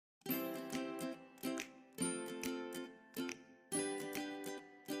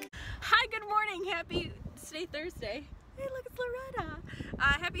Hi, good morning. Today Thursday. Hey, look, it's Loretta.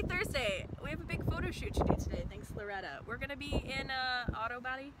 Happy Thursday. We have a big photo shoot to do today. Thanks, Loretta. We're gonna be in a auto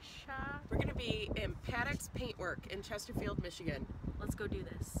body shop. We're gonna be in Paddock's Paintwork in Chesterfield, Michigan. Let's go do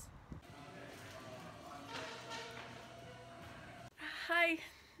this. Hi,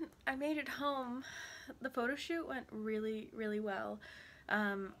 I made it home. The photo shoot went really well.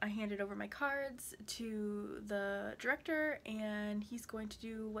 I handed over my cards to the director and he's going to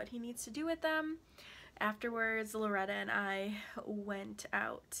do what he needs to do with them. Afterwards, Loretta and I went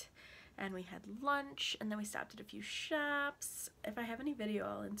out and we had lunch and then we stopped at a few shops. If I have any video,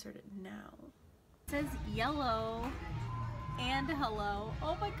 I'll insert it now. It says yellow and hello.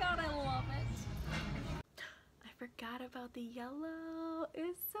 Oh my god, I love it. I forgot about the yellow.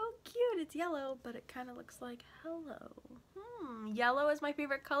 It's so cute. It's yellow, but it kind of looks like hello. Yellow is my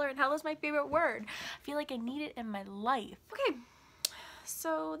favorite color and hello is my favorite word. I feel like I need it in my life. Okay,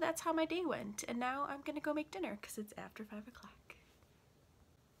 so that's how my day went. And now I'm gonna go make dinner because it's after 5 o'clock.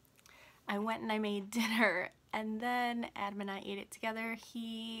 I went and I made dinner and then Adam and I ate it together.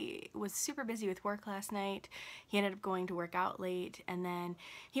 He was super busy with work last night. He ended up going to work out late and then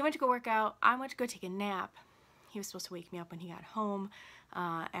he went to go work out. I went to go take a nap. He was supposed to wake me up when he got home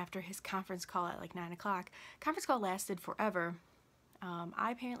after his conference call at like 9 o'clock. Conference call lasted forever.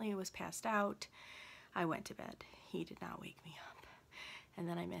 I apparently was passed out. I went to bed. He did not wake me up. And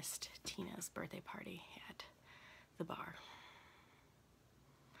then I missed Tina's birthday party at the bar.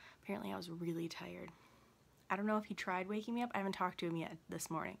 Apparently I was really tired. I don't know if he tried waking me up. I haven't talked to him yet this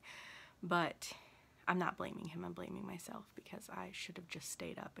morning. But I'm not blaming him. I'm blaming myself because I should have just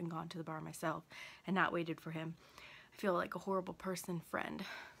stayed up and gone to the bar myself and not waited for him. I feel like a horrible person, friend.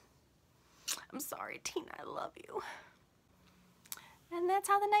 I'm sorry, Tina. I love you. And that's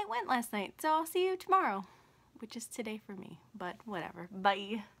how the night went last night. So I'll see you tomorrow, which is today for me. But whatever.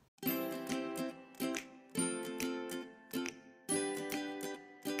 Bye.